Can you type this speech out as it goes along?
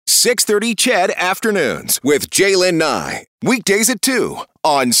6:30 CHED Afternoons with Jaylen Nye. Weekdays at 2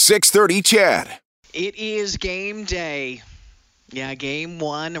 on 6:30 CHED. It is game day. Yeah, game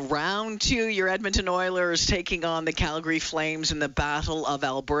one, round two. Your Edmonton Oilers taking on the Calgary Flames in the Battle of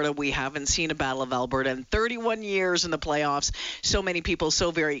Alberta. We haven't seen a Battle of Alberta in 31 years in the playoffs. So many people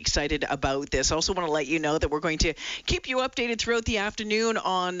so very excited about this. I also want to let you know that we're going to keep you updated throughout the afternoon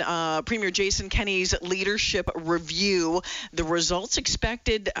on Premier Jason Kenney's leadership review. The results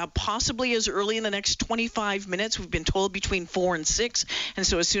expected possibly as early in the next 25 minutes. We've been told between 4 and 6. And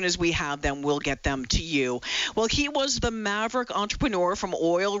so as soon as we have them, we'll get them to you. Well, he was the maverick entrepreneur from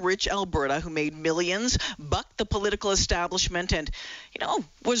oil-rich Alberta who made millions, bucked the political establishment, and,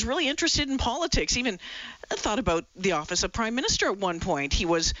 was really interested in politics, even thought about the office of Prime Minister at one point. He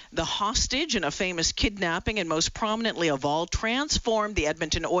was the hostage in a famous kidnapping and most prominently of all transformed the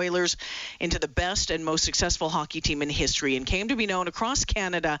Edmonton Oilers into the best and most successful hockey team in history and came to be known across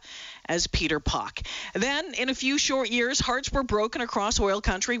Canada as Peter Puck. Then, in a few short years, hearts were broken across oil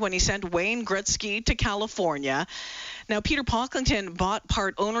country when he sent Wayne Gretzky to California. Now, Peter Pocklington bought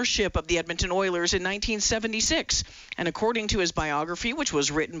part ownership of the Edmonton Oilers in 1976. And according to his biography, which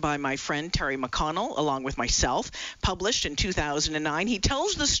was written by my friend Terry McConnell, along with myself, published in 2009, he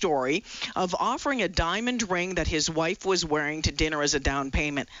tells the story of offering a diamond ring that his wife was wearing to dinner as a down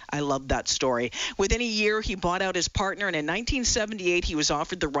payment. I love that story. Within a year, he bought out his partner, and in 1978, he was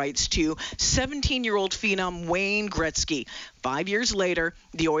offered the rights to 17-year-old phenom Wayne Gretzky. 5 years later,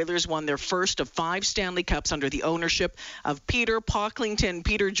 the Oilers won their first of 5 Stanley Cups under the ownership of Peter Pocklington.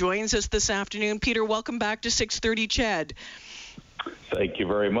 Peter joins us this afternoon. Peter, welcome back to 6:30 CHED. Thank you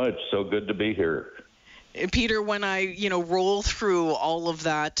very much. So good to be here. Peter, when I, roll through all of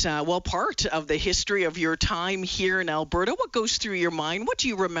that, part of the history of your time here in Alberta, what goes through your mind? What do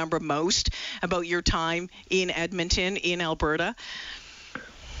you remember most about your time in Edmonton, in Alberta?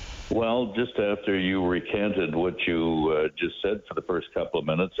 Well, just after you recanted what you just said for the first couple of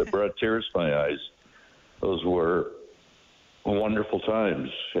minutes, it brought tears to my eyes. Those were wonderful times.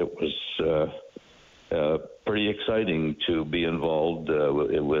 It was pretty exciting to be involved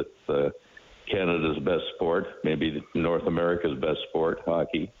with Canada's best sport, maybe North America's best sport,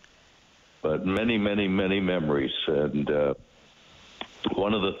 hockey. But many, many, many memories. And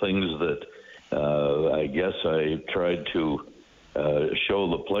one of the things that I guess I tried to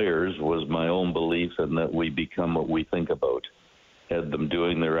show the players was my own belief in that we become what we think about. Had them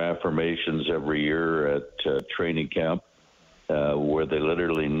doing their affirmations every year at training camp, where they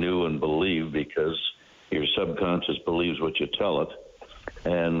literally knew and believed because your subconscious believes what you tell it.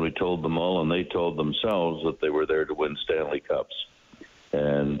 And we told them all, and they told themselves that they were there to win Stanley Cups.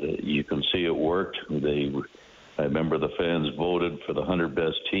 And you can see it worked. I remember the fans voted for the 100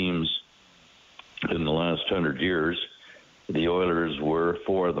 best teams in the last 100 years. The Oilers were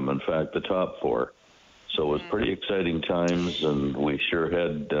 4 of them, in fact, the top 4. So it was pretty exciting times, and we sure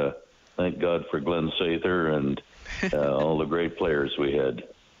had, thank God for Glenn Sather and all the great players we had.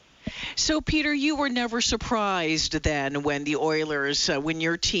 So, Peter, you were never surprised then when the Oilers, when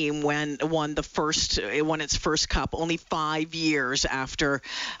your team won its first cup only 5 years after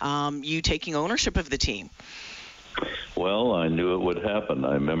you taking ownership of the team? Well, I knew it would happen.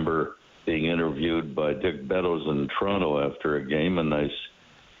 I remember being interviewed by Dick Beddoes in Toronto after a game, and I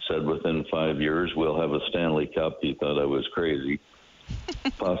said within 5 years we'll have a Stanley Cup. He thought I was crazy.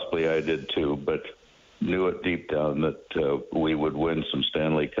 Possibly I did too, but knew it deep down that we would win some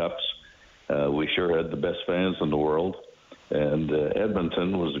Stanley Cups. We sure had the best fans in the world, and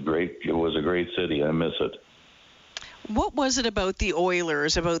Edmonton was a great city. I miss it. What was it about the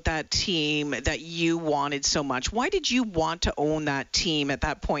Oilers, about that team, that you wanted so much? Why did you want to own that team at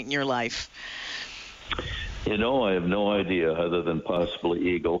that point in your life? I have no idea other than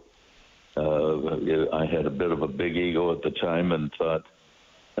possibly ego. I had a bit of a big ego at the time and thought,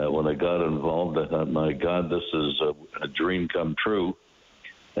 when I got involved, I thought, my God, this is a dream come true.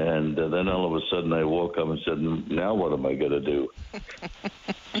 And then all of a sudden I woke up and said, now what am I going to do?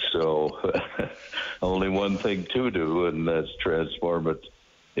 So only one thing to do, and that's transform it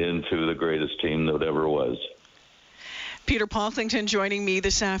into the greatest team that ever was. Peter Pocklington joining me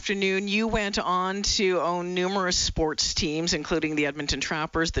this afternoon. You went on to own numerous sports teams, including the Edmonton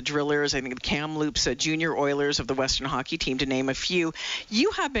Trappers, the Drillers, I think the Kamloops Junior Oilers of the Western Hockey Team, to name a few.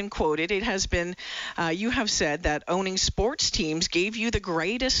 You have been quoted. It has been, you have said that owning sports teams gave you the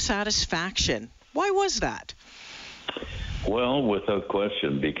greatest satisfaction. Why was that? Well, without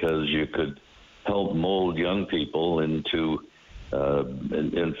question, because you could help mold young people into,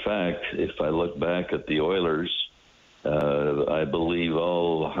 in fact, if I look back at the Oilers, I believe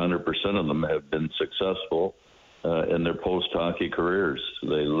all 100% of them have been successful in their post-hockey careers.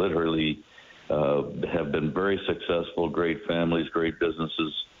 They literally have been very successful, great families, great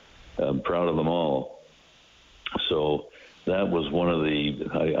businesses. I'm proud of them all. So that was one of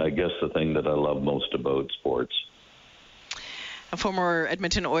I guess the thing that I love most about sports. Former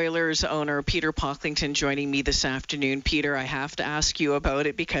Edmonton Oilers owner Peter Pocklington joining me this afternoon. Peter, I have to ask you about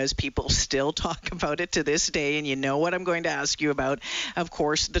it because people still talk about it to this day, and you know what I'm going to ask you about. Of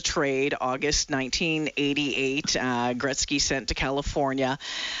course, the trade, August 1988, Gretzky sent to California.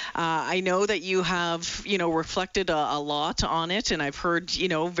 I know that you have, reflected a lot on it, and I've heard,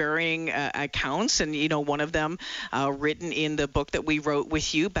 varying accounts, and, one of them written in the book that we wrote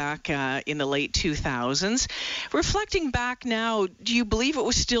with you back in the late 2000s. Reflecting back now, do you believe it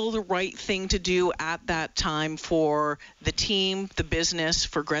was still the right thing to do at that time for the team, the business,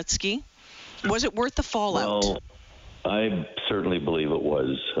 for Gretzky? Was it worth the fallout? Well, I certainly believe it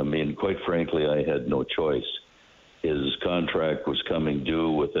was. I mean, quite frankly, I had no choice. His contract was coming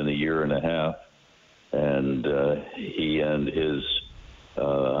due within a year and a half, and he and his,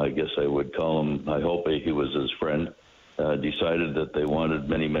 I guess I would call him, I hope he was his friend, decided that they wanted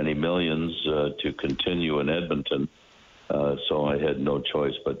many, many millions to continue in Edmonton. So I had no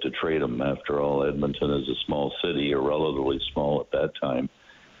choice but to trade him. After all, Edmonton is a small city, or relatively small at that time,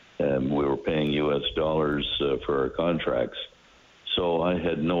 and we were paying U.S. dollars for our contracts. So I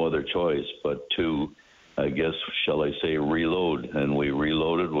had no other choice but to, I guess, shall I say, reload. And we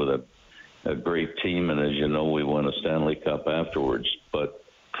reloaded with a great team, and as you know, we won a Stanley Cup afterwards. But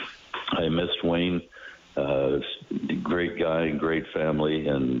I missed Wayne, great guy, great family,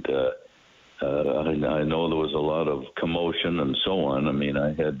 and I know there was a lot of commotion and so on. I mean,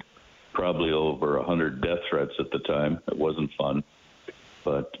 I had probably over 100 death threats at the time. It wasn't fun,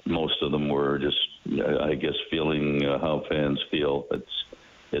 but most of them were just, I guess, feeling how fans feel.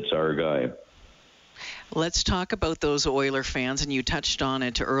 It's our guy. Let's talk about those Oiler fans, and you touched on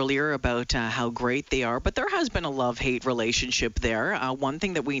it earlier about how great they are, but there has been a love-hate relationship there. One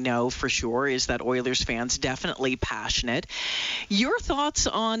thing that we know for sure is that Oilers fans definitely passionate. Your thoughts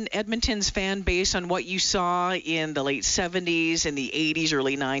on Edmonton's fan base, on what you saw in the late 70s and the 80s,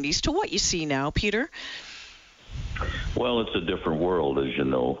 early 90s, to what you see now, Peter? Well, it's a different world, as you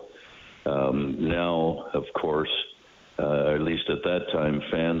know. Now, of course, at least at that time,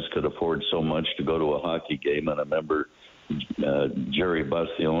 fans could afford so much to go to a hockey game. And I remember Jerry Buss,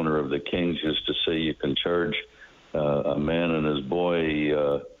 the owner of the Kings, used to say you can charge a man and his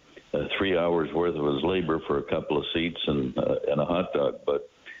boy 3 hours worth of his labor for a couple of seats and a hot dog. But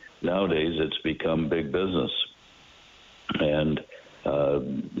nowadays it's become big business. And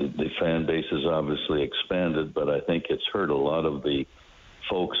the fan base has obviously expanded, but I think it's hurt a lot of the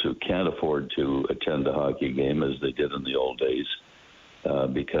folks who can't afford to attend a hockey game as they did in the old days,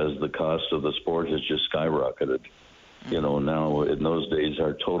 because the cost of the sport has just skyrocketed. Now in those days,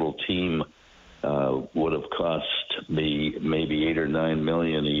 our total team would have cost me maybe $8 or $9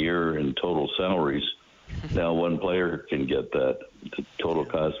 million a year in total salaries. Now one player can get that. The total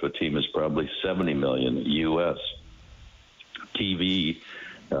cost of a team is probably $70 million US. TV.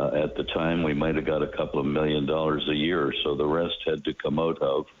 At the time, we might have got a couple of $1 million a year, so the rest had to come out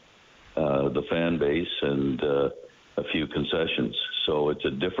of the fan base and a few concessions. So it's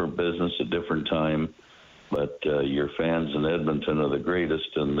a different business, a different time, but your fans in Edmonton are the greatest,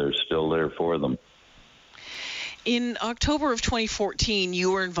 and they're still there for them. In October of 2014,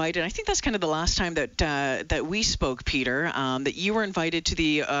 you were invited. I think that's kind of the last time that we spoke, Peter. That you were invited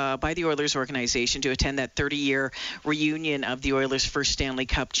to by the Oilers organization to attend that 30-year reunion of the Oilers' first Stanley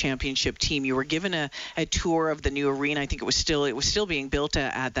Cup championship team. You were given a tour of the new arena. I think it was still being built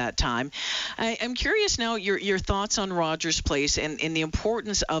at that time. I'm curious now your thoughts on Rogers Place and the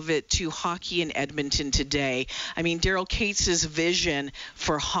importance of it to hockey in Edmonton today. I mean, Daryl Katz' vision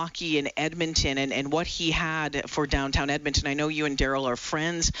for hockey in Edmonton and what he had for downtown Edmonton. I know you and Daryl are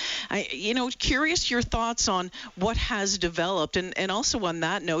friends. Curious your thoughts on what has developed. And also on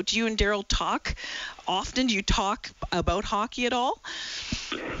that note, do you and Daryl talk often? Do you talk about hockey at all?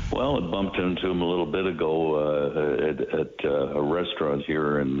 Well, I bumped into him a little bit ago at a restaurant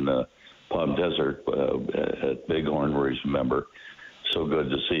here in Palm Desert at Bighorn, where he's a member. So good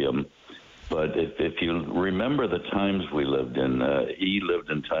to see him. But if you remember the times we lived in, he lived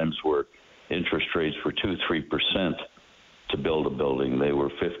in times where interest rates were 2-3% to build a building. They were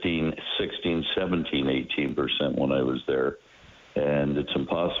 15, 16, 17, 18% when I was there. And it's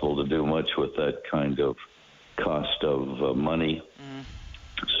impossible to do much with that kind of cost of money.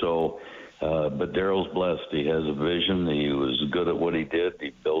 So, but Daryl's blessed. He has a vision. He was good at what he did.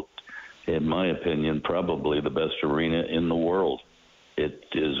 He built, in my opinion, probably the best arena in the world. It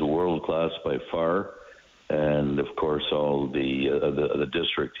is world class by far. and of course all the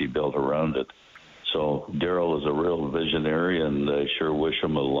district he built around it. So Darryl is a real visionary, and I sure wish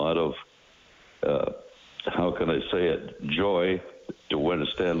him a lot of, how can I say it, joy to win a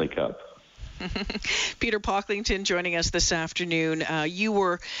Stanley Cup. Peter Pocklington joining us this afternoon. You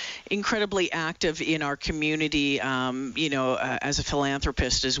were incredibly active in our community, as a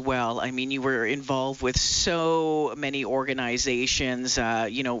philanthropist as well. I mean, you were involved with so many organizations,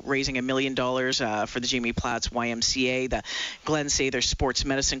 raising $1 million for the Jamie Platts YMCA, the Glenn Sather Sports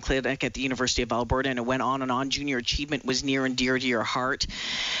Medicine Clinic at the University of Alberta, and it went on and on. Junior achievement was near and dear to your heart.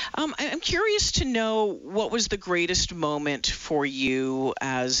 I'm curious to know, what was the greatest moment for you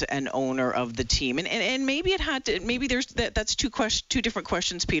as an owner of the team, and maybe that's two different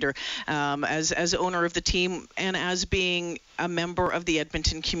questions, Peter, as owner of the team and as being a member of the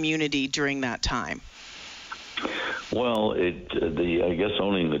Edmonton community during that time. Well, I guess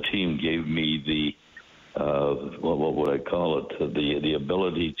owning the team gave me what would I call it, the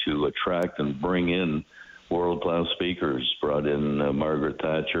ability to attract and bring in world-class speakers. Brought in Margaret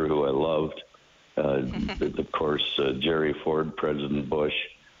Thatcher, who I loved, of course Jerry Ford, President Bush,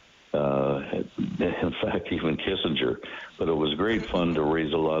 in fact, even Kissinger. But it was great fun to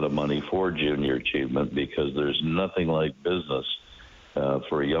raise a lot of money for junior achievement, because there's nothing like business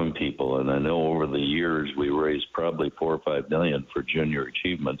for young people. And I know over the years we raised probably $4 or $5 million for junior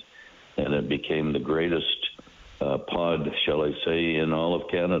achievement, and it became the greatest pod, shall I say, in all of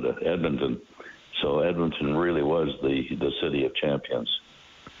Canada, Edmonton. So Edmonton really was the city of champions.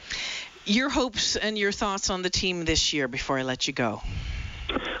 Your hopes and your thoughts on the team this year before I let you go.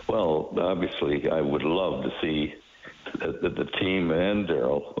 Well, obviously, I would love to see the team and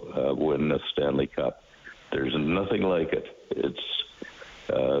Darryl win the Stanley Cup. There's nothing like it. It's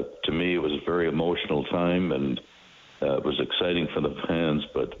to me, it was a very emotional time, and it was exciting for the fans.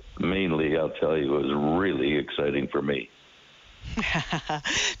 But mainly, I'll tell you, it was really exciting for me.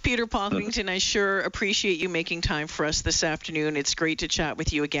 Peter Pocklington, I sure appreciate you making time for us this afternoon. It's great to chat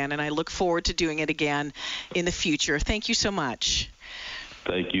with you again, and I look forward to doing it again in the future. Thank you so much.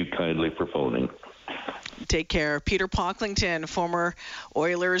 Thank you kindly for phoning. Take care. Peter Pocklington, former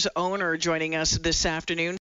Oilers owner, joining us this afternoon.